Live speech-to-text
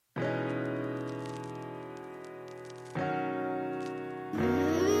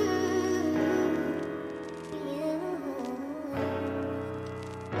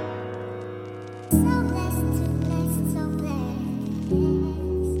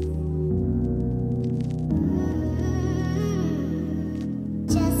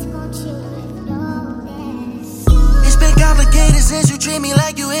treat me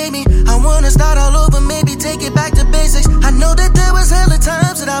like you hate me. I wanna start all over, maybe take it back to basics. I know that there was hella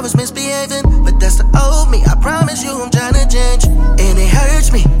times that I was misbehaving, but that's the old me, I promise you I'm trying to change. And it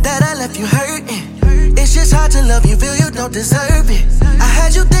hurts me that I left you hurting. It's just hard to love you, feel you don't deserve it. I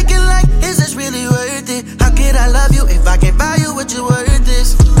had you thinking like, is this really worth it? How could I love you if I can't value what you're worth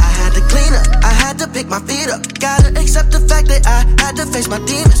is? I had to clean up, I had to pick my feet up. Gotta accept the fact that I had to face my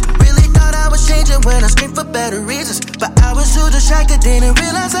demons. Really thought I was changing when I screamed for better reasons, but I was too distracted, didn't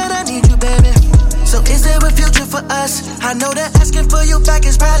realize that I need you, baby. So is there a future for us? I know that asking for you back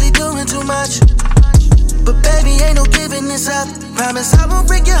is probably doing too much, but baby, ain't no giving this up. Promise I won't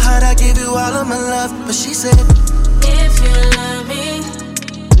break your heart, I'll give you all of my love. But she said, if you love me,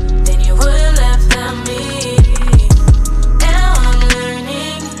 then you would've left without me. Now I'm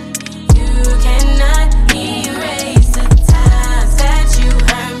learning, you cannot erase the times that you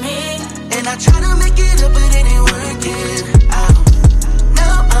hurt me. And I try to make it up, but it ain't working out.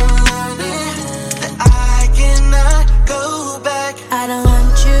 Now I'm learning that I cannot go back. I don't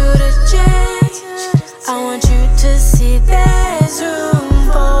want you to change, I want you to see there's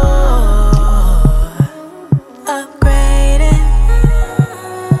room for upgrading.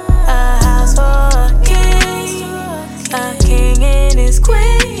 A house for a king and his queen.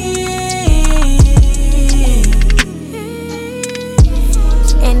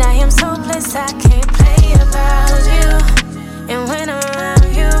 And I am so blessed I can't play about you. And when I'm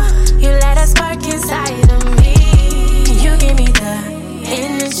around you, you let a spark inside of me. You give me the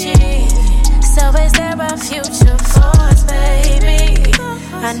energy. So is there a future for us, baby?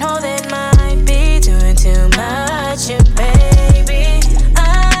 I know that might be doing too much, baby.